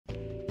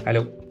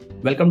Hello,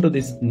 welcome to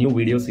this new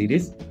video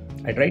series.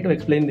 I try to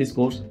explain this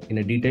course in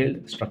a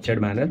detailed,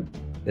 structured manner.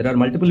 There are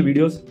multiple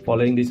videos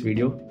following this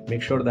video.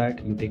 Make sure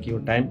that you take your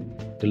time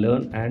to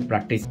learn and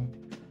practice.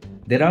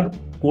 There are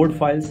code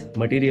files,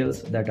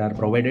 materials that are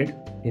provided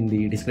in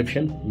the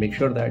description. Make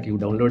sure that you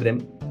download them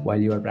while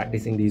you are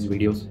practicing these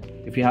videos.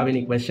 If you have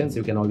any questions,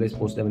 you can always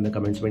post them in the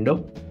comments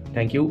window.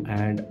 Thank you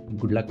and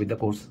good luck with the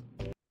course.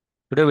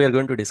 Today, we are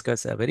going to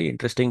discuss a very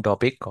interesting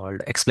topic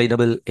called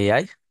explainable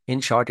AI. In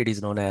short, it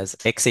is known as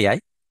XAI.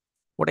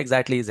 What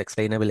exactly is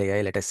explainable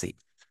AI? Let us see.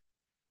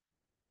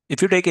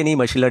 If you take any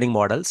machine learning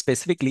model,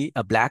 specifically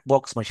a black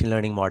box machine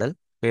learning model,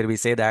 where we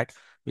say that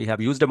we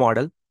have used a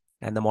model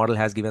and the model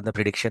has given the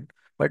prediction,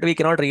 but we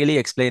cannot really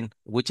explain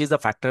which is the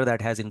factor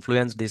that has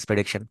influenced this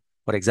prediction.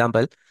 For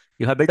example,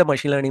 you have built a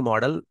machine learning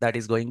model that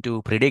is going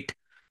to predict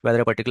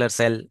whether a particular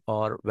cell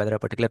or whether a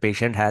particular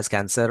patient has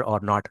cancer or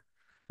not,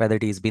 whether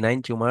it is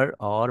benign tumor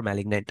or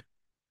malignant.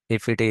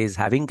 If it is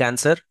having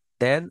cancer,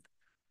 then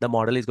the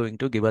model is going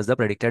to give us the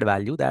predicted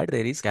value that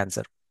there is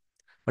cancer.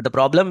 But the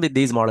problem with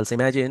these models,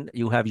 imagine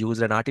you have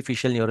used an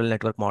artificial neural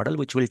network model,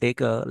 which will take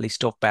a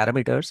list of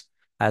parameters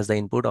as the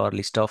input or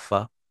list of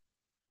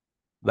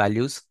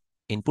values,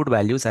 input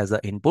values as the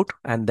input.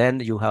 And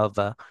then you have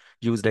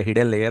used a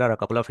hidden layer or a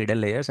couple of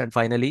hidden layers. And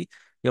finally,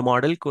 your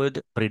model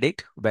could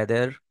predict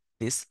whether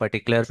this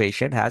particular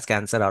patient has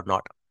cancer or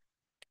not.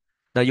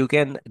 Now you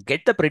can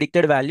get the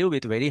predicted value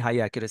with very high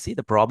accuracy.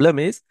 The problem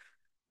is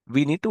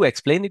we need to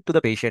explain it to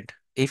the patient.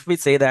 If we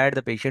say that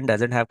the patient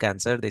doesn't have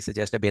cancer, this is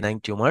just a benign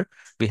tumor,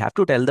 we have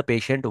to tell the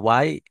patient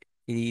why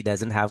he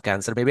doesn't have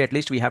cancer. Maybe at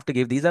least we have to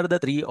give these are the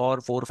 3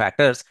 or 4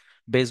 factors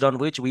based on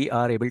which we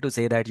are able to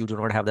say that you do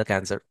not have the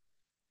cancer.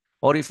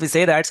 Or if we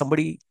say that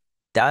somebody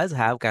does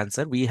have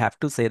cancer, we have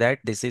to say that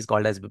this is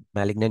called as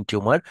malignant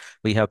tumor.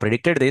 We have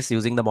predicted this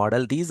using the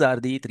model. These are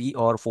the 3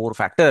 or 4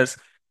 factors.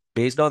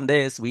 Based on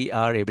this, we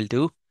are able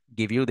to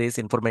give you this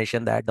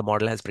information that the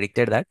model has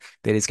predicted that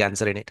there is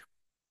cancer in it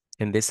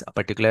in this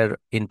particular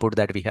input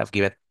that we have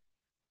given.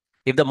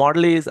 If the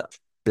model is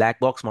black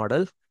box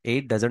model,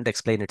 it doesn't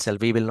explain itself.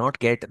 We will not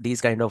get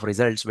these kind of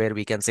results where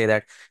we can say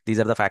that these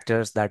are the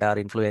factors that are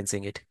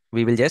influencing it.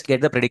 We will just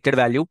get the predicted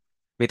value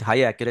with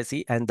high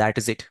accuracy, and that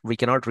is it. We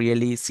cannot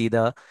really see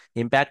the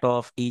impact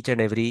of each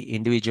and every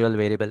individual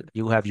variable.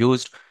 You have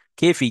used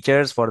K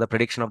features for the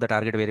prediction of the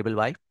target variable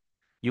Y.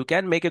 You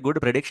can make a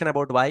good prediction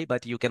about Y,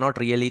 but you cannot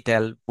really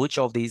tell which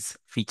of these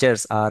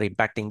features are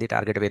impacting the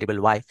target variable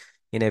Y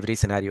in every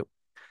scenario.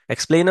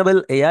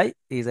 Explainable AI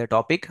is a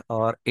topic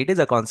or it is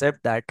a concept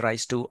that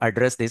tries to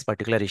address this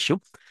particular issue,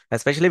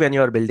 especially when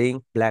you are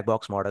building black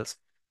box models.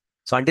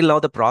 So until now,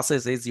 the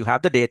process is you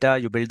have the data,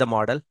 you build the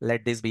model.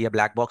 Let this be a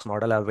black box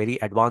model, a very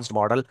advanced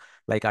model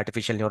like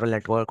artificial neural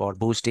network or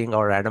boosting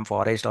or random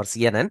forest or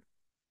CNN.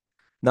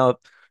 Now,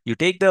 you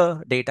take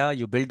the data,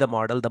 you build the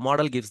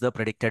model gives the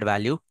predicted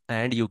value,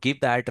 and you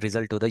give that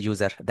result to the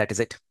user. That is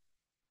it.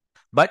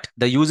 But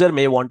the user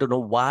may want to know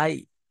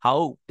why,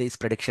 how this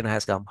prediction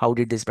has come, how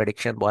did this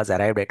prediction was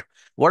arrived at,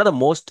 what are the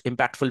most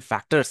impactful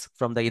factors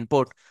from the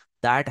input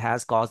that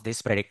has caused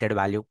this predicted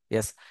value.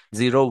 Yes,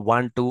 0,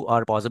 1, 2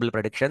 are possible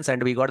predictions,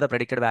 and we got the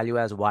predicted value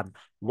as 1.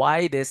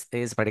 Why this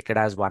is predicted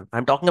as 1?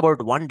 I'm talking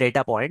about one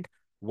data point.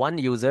 One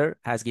user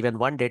has given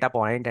one data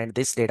point, and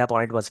this data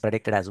point was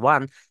predicted as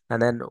 1,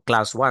 and then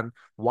class 1.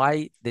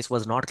 Why this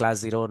was not class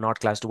 0, not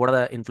class 2? What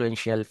are the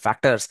influential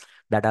factors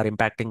that are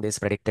impacting this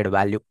predicted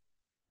value?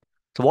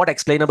 So what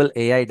explainable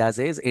AI does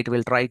is it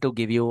will try to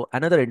give you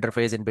another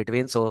interface in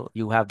between. So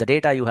you have the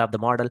data, you have the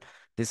model.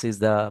 This is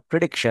the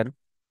prediction,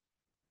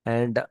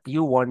 and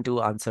you want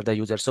to answer the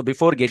user. So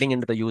before getting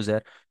into the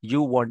user,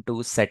 you want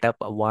to set up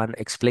one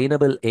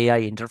explainable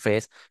AI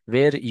interface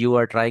where you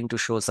are trying to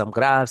show some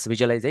graphs,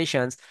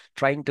 visualizations,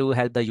 trying to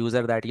help the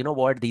user that, you know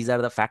what, these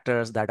are the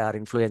factors that are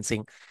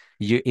influencing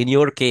you. In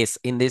your case,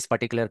 in this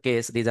particular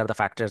case, these are the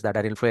factors that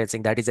are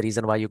influencing. That is the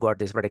reason why you got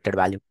this predicted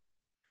value.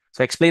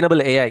 So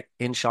explainable AI,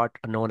 in short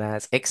known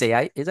as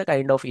XAI, is a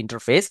kind of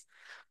interface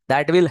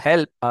that will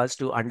help us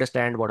to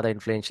understand what are the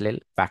influential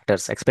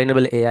factors.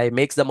 Explainable AI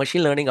makes the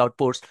machine learning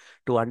outputs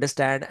to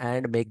understand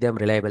and make them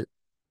reliable.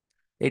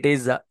 It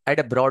is at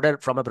a broader,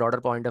 from a broader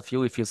point of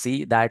view, if you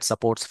see that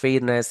supports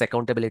fairness,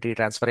 accountability,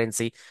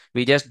 transparency.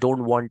 We just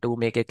don't want to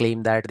make a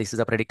claim that this is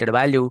a predicted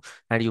value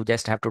and you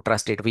just have to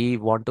trust it. We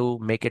want to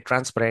make it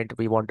transparent.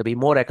 We want to be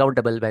more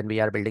accountable when we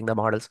are building the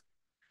models.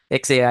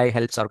 XAI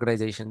helps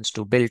organizations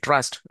to build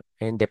trust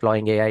in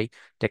deploying AI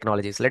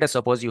technologies. Let us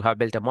suppose you have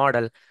built a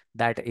model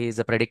that is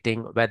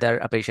predicting whether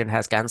a patient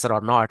has cancer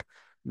or not.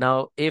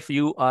 Now, if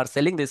you are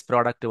selling this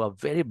product to a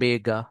very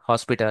big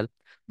hospital,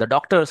 the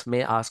doctors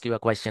may ask you a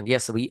question.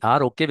 Yes, we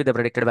are okay with the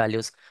predicted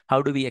values.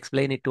 How do we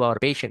explain it to our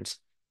patients?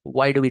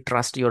 Why do we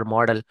trust your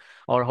model?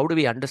 Or how do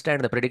we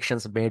understand the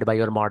predictions made by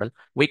your model?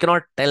 We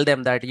cannot tell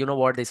them that, you know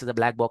what, this is a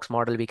black box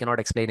model. We cannot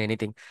explain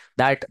anything,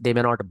 that they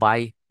may not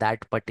buy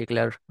that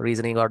particular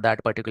reasoning or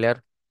that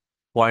particular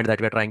point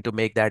that we're trying to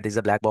make, that this is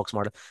a black box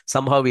model.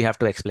 Somehow we have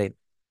to explain.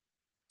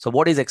 So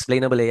what is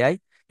explainable AI?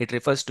 It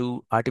refers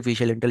to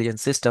artificial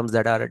intelligence systems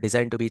that are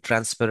designed to be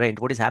transparent.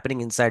 What is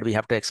happening inside, we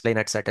have to explain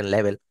at certain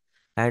level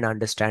and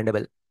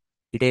understandable.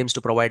 It aims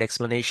to provide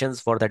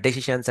explanations for the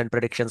decisions and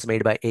predictions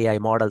made by AI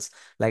models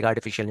like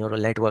artificial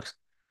neural networks,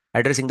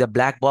 addressing the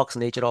black box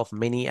nature of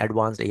many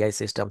advanced AI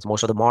systems.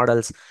 Most of the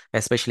models,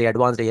 especially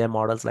advanced AI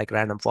models like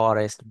random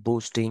forest,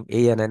 boosting,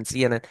 ANN,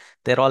 CNN,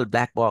 they're all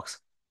black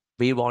box.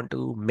 We want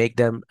to make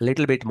them a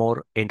little bit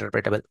more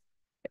interpretable.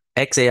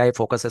 XAI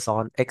focuses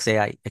on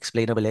XAI,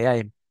 explainable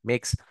AI,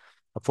 makes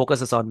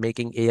focuses on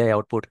making AI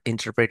output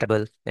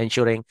interpretable,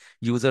 ensuring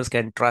users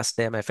can trust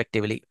them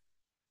effectively.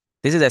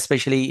 This is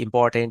especially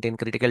important in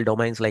critical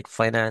domains like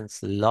finance,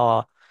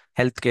 law,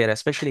 healthcare,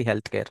 especially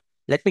healthcare.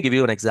 Let me give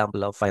you an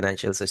example of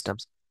financial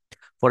systems.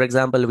 For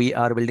example, we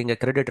are building a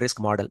credit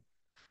risk model.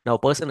 Now,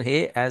 person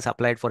A has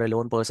applied for a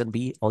loan. Person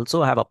B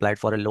also have applied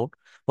for a loan.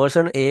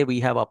 Person A,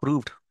 we have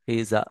approved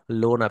his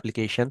loan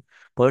application.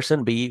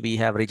 Person B, we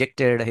have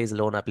rejected his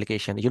loan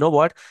application. You know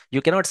what?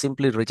 You cannot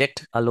simply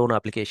reject a loan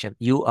application.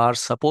 You are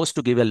supposed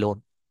to give a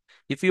loan.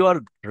 If you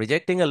are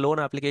rejecting a loan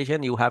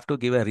application, you have to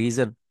give a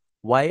reason.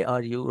 Why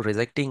are you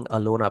rejecting a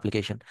loan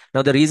application?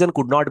 Now, the reason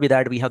could not be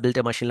that we have built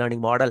a machine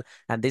learning model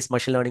and this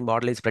machine learning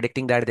model is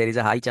predicting that there is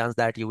a high chance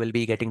that you will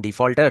be getting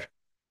defaulter.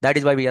 That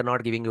is why we are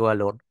not giving you a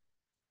loan.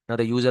 Now,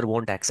 the user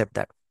won't accept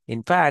that.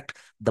 In fact,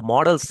 the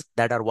models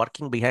that are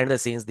working behind the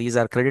scenes, these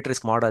are credit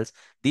risk models.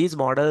 These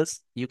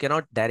models you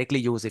cannot directly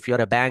use. If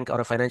you're a bank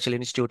or a financial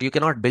institute, you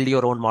cannot build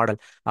your own model.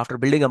 After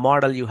building a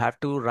model, you have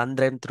to run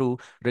them through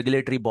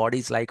regulatory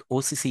bodies like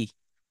OCC,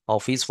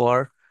 Office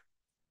for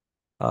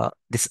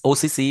this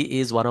OCC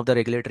is one of the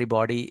regulatory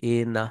body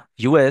in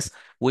US,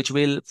 which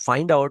will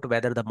find out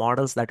whether the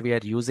models that we are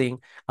using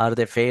are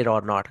they fair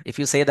or not. If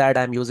you say that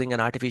I'm using an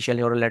artificial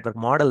neural network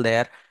model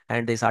there,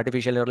 and this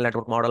artificial neural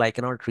network model, I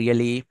cannot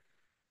really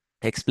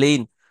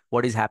explain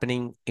what is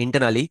happening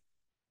internally.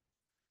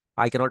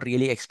 I cannot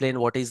really explain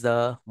what is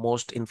the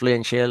most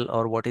influential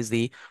or what is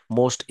the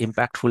most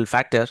impactful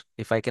factor.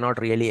 If I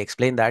cannot really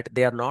explain that,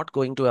 they are not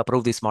going to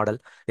approve this model.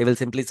 They will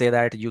simply say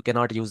that you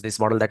cannot use this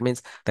model. That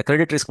means the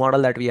credit risk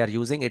model that we are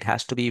using, it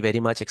has to be very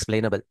much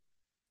explainable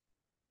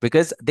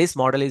because this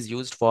model is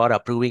used for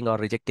approving or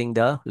rejecting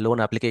the loan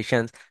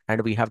applications, and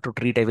we have to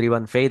treat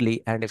everyone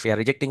fairly. And if we are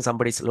rejecting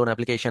somebody's loan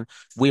application,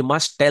 we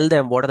must tell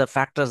them what are the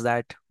factors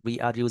that we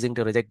are using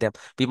to reject them.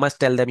 We must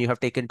tell them you have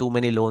taken too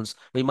many loans.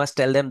 We must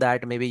tell them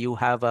that maybe you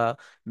have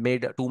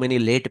made too many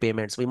late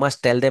payments. We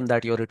must tell them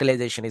that your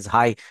utilization is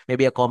high,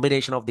 maybe a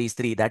combination of these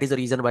three. That is the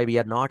reason why we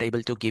are not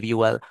able to give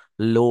you a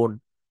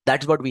loan.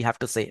 That's what we have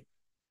to say.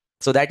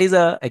 So that is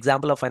a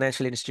example of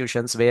financial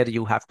institutions where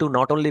you have to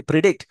not only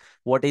predict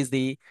what is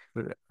the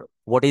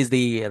what is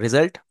the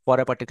result for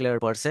a particular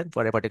person,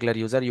 for a particular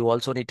user, you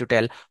also need to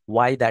tell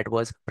why that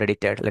was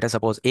predicted. Let us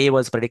suppose A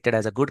was predicted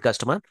as a good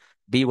customer,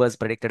 B was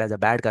predicted as a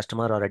bad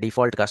customer or a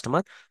default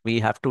customer. We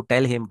have to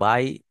tell him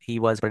why he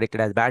was predicted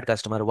as bad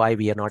customer, why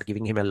we are not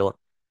giving him a loan.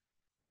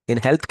 In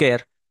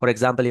healthcare, for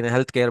example, in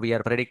healthcare, we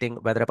are predicting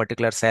whether a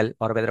particular cell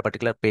or whether a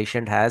particular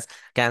patient has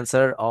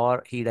cancer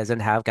or he doesn't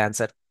have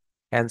cancer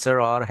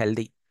or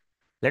healthy.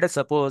 Let us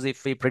suppose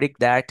if we predict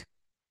that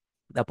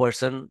the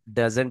person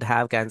doesn't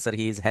have cancer,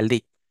 he is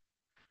healthy.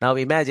 Now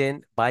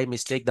imagine by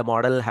mistake the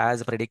model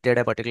has predicted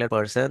a particular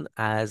person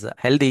as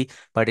healthy,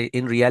 but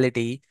in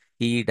reality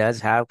he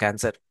does have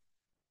cancer.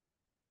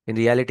 In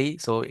reality,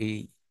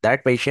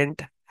 that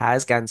patient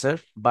has cancer,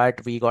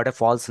 but we got a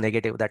false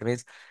negative. That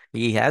means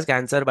he has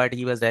cancer, but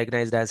he was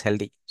diagnosed as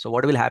healthy. So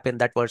what will happen?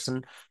 That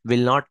person will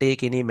not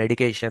take any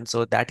medication,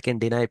 so that can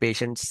deny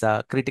patients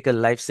critical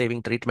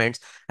life-saving treatments.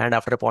 And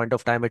after a point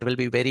of time, it will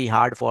be very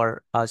hard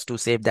for us to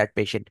save that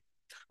patient.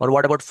 Or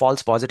what about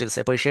false positives?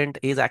 A patient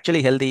is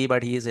actually healthy,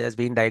 but has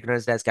been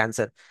diagnosed as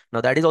cancer.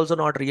 Now that is also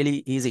not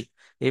really easy.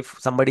 If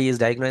somebody is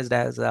diagnosed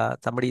as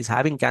somebody is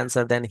having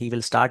cancer, then he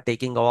will start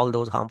taking all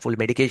those harmful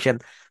medication.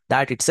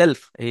 That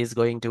itself is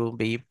going to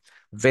be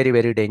very,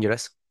 very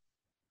dangerous.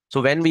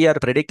 So when we are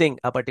predicting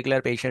a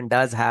particular patient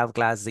does have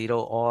class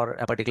 0 or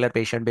a particular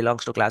patient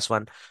belongs to class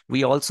 1,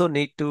 we also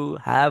need to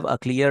have a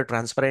clear,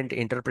 transparent,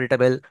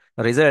 interpretable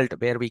result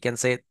where we can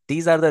say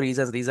these are the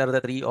reasons, these are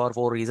the 3 or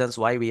 4 reasons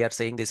why we are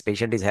saying this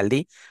patient is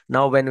healthy.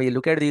 Now, when we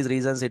look at these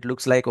reasons, it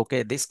looks like,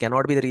 okay, this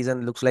cannot be the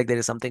reason, looks like there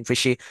is something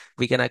fishy.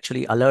 We can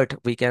actually alert,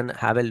 we can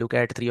have a look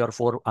at 3 or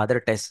 4 other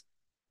tests.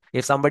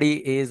 If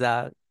somebody is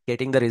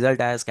getting the result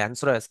as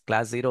cancerous,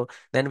 class 0,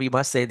 then we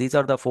must say these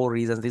are the 4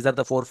 reasons, these are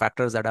the 4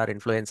 factors that are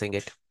influencing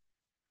it.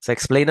 So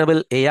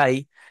explainable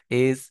AI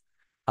is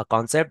a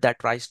concept that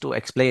tries to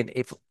explain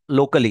if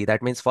locally,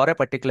 that means for a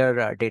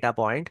particular data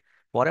point,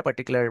 for a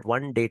particular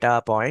one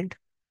data point,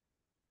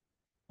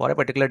 for a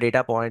particular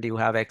data point, you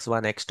have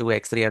x1,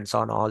 x2, x3, and so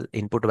on, all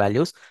input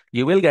values.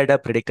 You will get a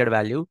predicted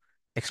value.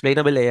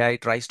 Explainable AI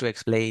tries to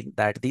explain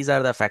that these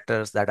are the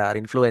factors that are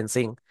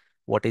influencing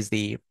what is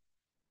the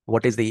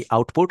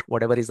output,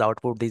 whatever is the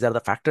output, these are the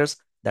factors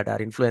that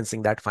are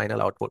influencing that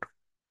final output.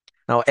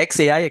 Now,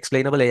 XAI,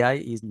 explainable AI,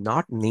 is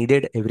not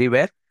needed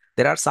everywhere.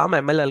 There are some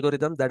ML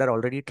algorithms that are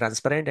already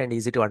transparent and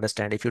easy to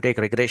understand. If you take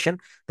regression,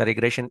 the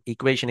regression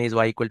equation is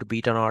y equal to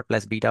beta naught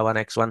plus beta 1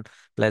 x1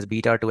 plus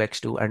beta 2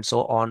 x2 and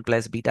so on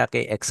plus beta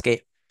k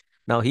xk.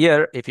 Now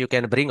here, if you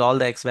can bring all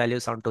the x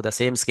values onto the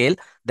same scale,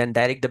 then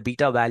direct the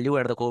beta value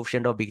and the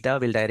coefficient of beta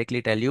will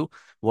directly tell you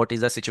what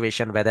is the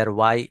situation, whether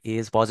y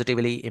is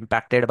positively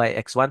impacted by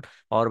x1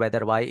 or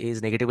whether y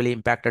is negatively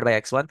impacted by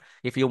x1.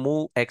 If you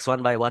move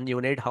x1 by 1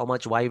 unit, how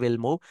much y will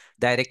move?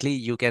 Directly,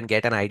 you can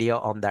get an idea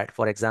on that.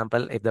 For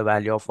example, if the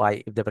value of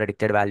y, if the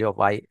predicted value of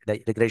y,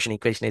 the regression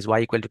equation is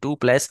y equal to 2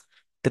 plus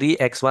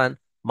 3x1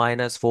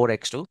 minus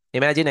 4x2.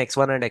 Imagine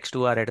x1 and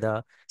x2 are at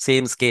the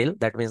same scale.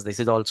 That means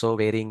this is also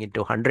varying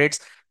into hundreds.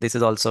 This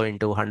is also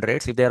into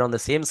hundreds. If they are on the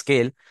same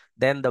scale,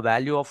 then the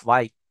value of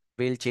y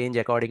will change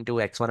according to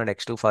x1 and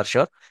x2 for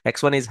sure.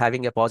 x1 is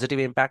having a positive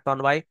impact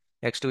on y.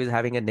 x2 is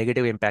having a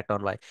negative impact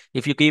on y.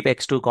 If you keep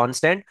x2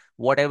 constant,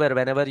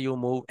 whenever you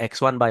move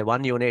x1 by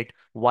 1 unit,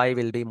 y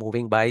will be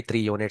moving by 3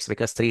 units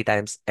because 3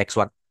 times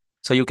x1.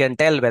 So you can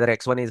tell whether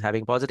x1 is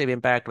having positive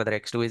impact, whether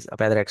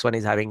x1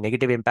 is having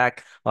negative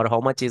impact, or how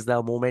much is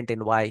the movement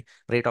in y,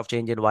 rate of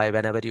change in y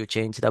whenever you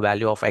change the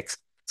value of x.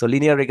 So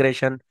linear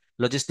regression,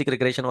 logistic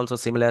regression also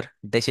similar,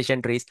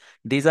 decision trees.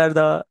 These are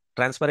the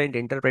transparent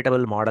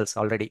interpretable models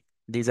already.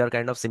 These are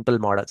kind of simple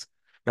models.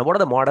 Now, what are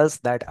the models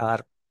that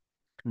are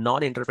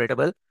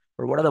non-interpretable,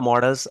 or what are the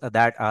models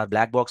that are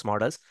black box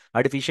models?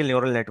 Artificial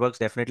neural networks,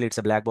 definitely it's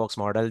a black box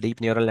model.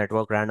 Deep neural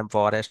network, random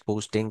forest,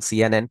 boosting,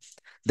 CNN.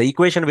 The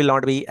equation will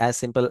not be as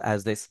simple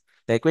as this.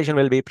 The equation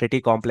will be pretty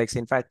complex.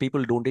 In fact,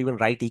 people don't even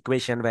write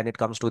equation when it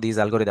comes to these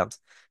algorithms.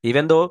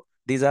 Even though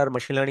these are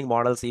machine learning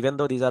models, even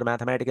though these are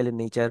mathematical in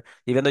nature,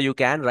 even though you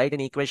can write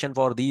an equation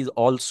for these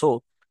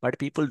also, but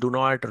people do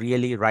not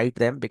really write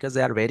them because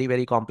they are very,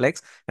 very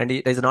complex. And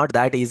it is not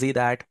that easy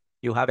that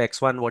you have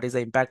x1, what is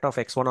the impact of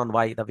x1 on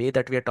y? The way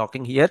that we are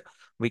talking here,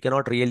 we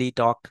cannot really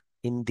talk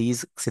in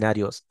these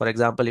scenarios. For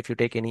example, if you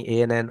take any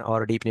ANN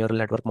or deep neural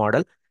network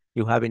model,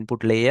 you have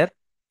input layer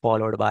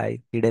followed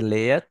by hidden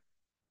layer,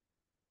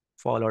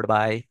 followed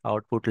by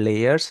output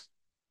layers,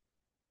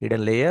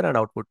 hidden layer and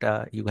output.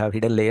 You have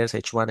hidden layers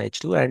h1,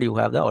 h2, and you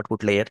have the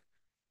output layer.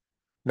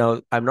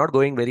 Now, I'm not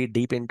going very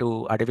deep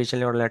into artificial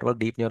neural network,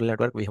 deep neural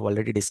network. We have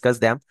already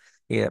discussed them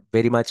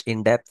very much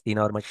in depth in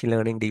our machine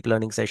learning, deep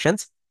learning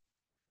sessions.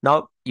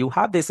 Now, you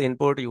have this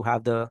input, you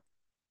have the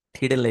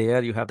hidden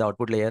layer, you have the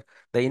output layer.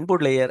 The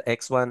input layer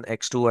x1,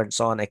 x2, and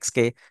so on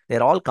xk,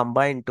 they're all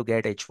combined to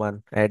get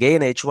h1.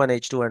 Again, h1,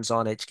 h2, and so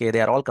on hk,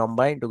 they are all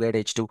combined to get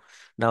h2.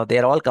 Now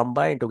they're all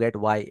combined to get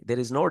y. There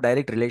is no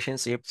direct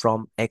relationship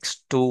from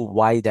x to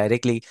y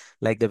directly,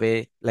 like the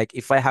way, like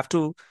if I have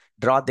to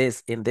draw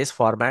this in this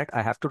format,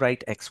 I have to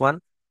write x1,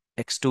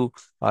 x2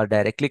 are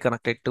directly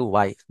connected to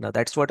y. Now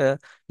that's what a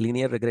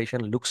linear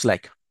regression looks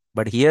like.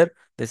 But here,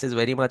 this is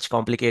very much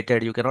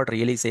complicated. You cannot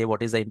really say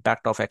what is the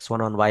impact of x1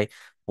 on y,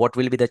 what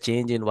will be the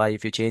change in y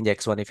if you change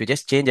x1. If you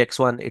just change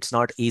x1, it's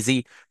not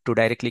easy to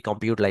directly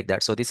compute like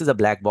that. So this is a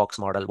black box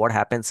model. What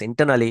happens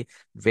internally,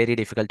 very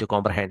difficult to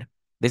comprehend.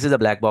 This is a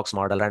black box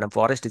model. Random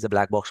forest is a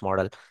black box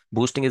model.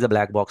 Boosting is a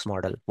black box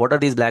model. What are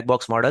these black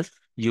box models?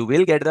 You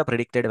will get the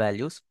predicted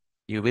values.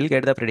 You will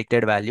get the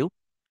predicted value.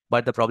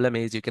 But the problem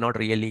is you cannot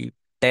really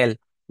tell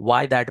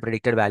why that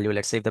predicted value.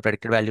 Let's say if the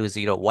predicted value is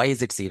 0, why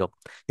is it 0?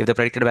 If the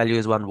predicted value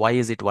is 1, why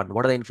is it 1?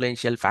 What are the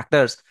influential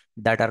factors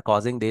that are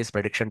causing this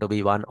prediction to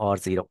be 1 or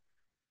 0?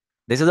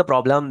 This is a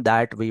problem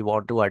that we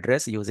want to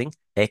address using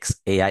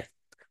XAI.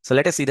 So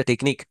let us see the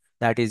technique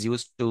that is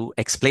used to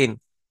explain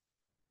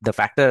the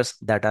factors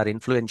that are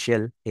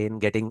influential in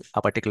getting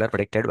a particular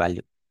predicted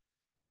value.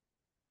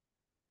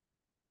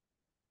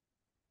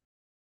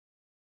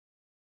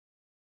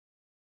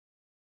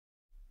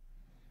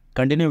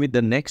 Continue with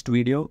the next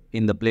video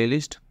in the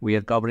playlist. We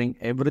are covering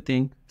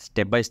everything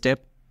step by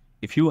step.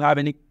 If you have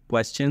any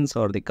questions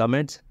or the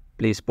comments,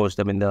 please post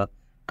them in the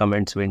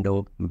comments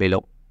window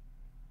below.